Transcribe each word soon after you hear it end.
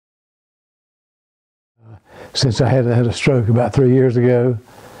since I had a stroke about 3 years ago,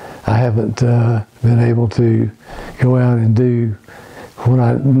 I haven't been able to go out and do what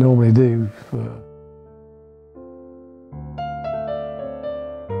I normally do.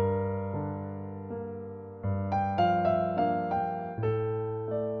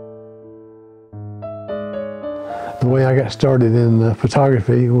 The way I got started in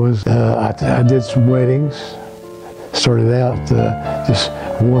photography was I did some weddings. Started out just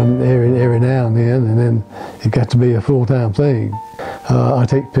one every now and then it got to be a full-time thing. I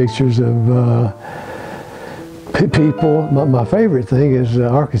take pictures of people. My favorite thing is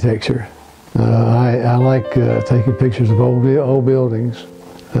architecture. I like taking pictures of old buildings.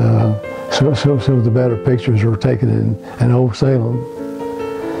 Some of the better pictures were taken in Old Salem.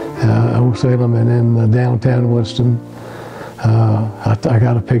 And in downtown Winston. I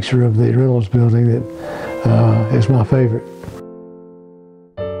got a picture of the Reynolds building that is my favorite.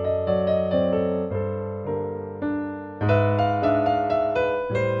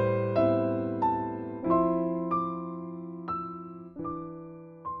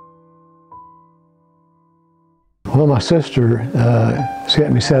 Well, my sister has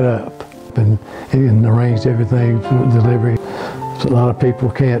got me set up and arranged everything for delivery. So a lot of people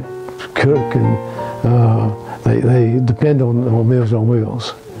can't cook, and they depend on Meals on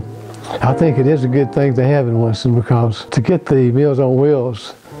Wheels. I think it is a good thing to have in Winston, because to get the Meals on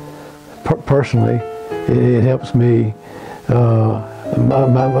Wheels, personally, it helps me.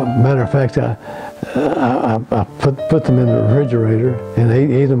 Matter of fact, I put them in the refrigerator and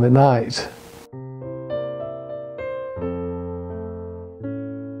eat them at night.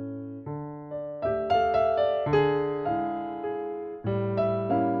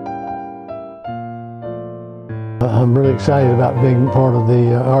 I'm really excited about being part of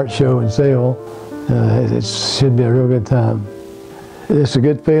the art show and sale. It should be a real good time. It's a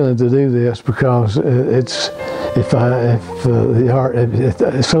good feeling to do this, because if some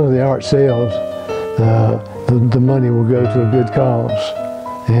of the art sells, the money will go to a good cause,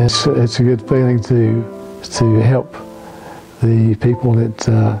 and it's a good feeling to help the people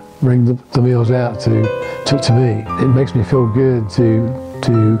that bring the meals out to me. It makes me feel good to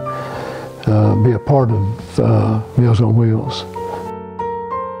be a part of Meals on Wheels.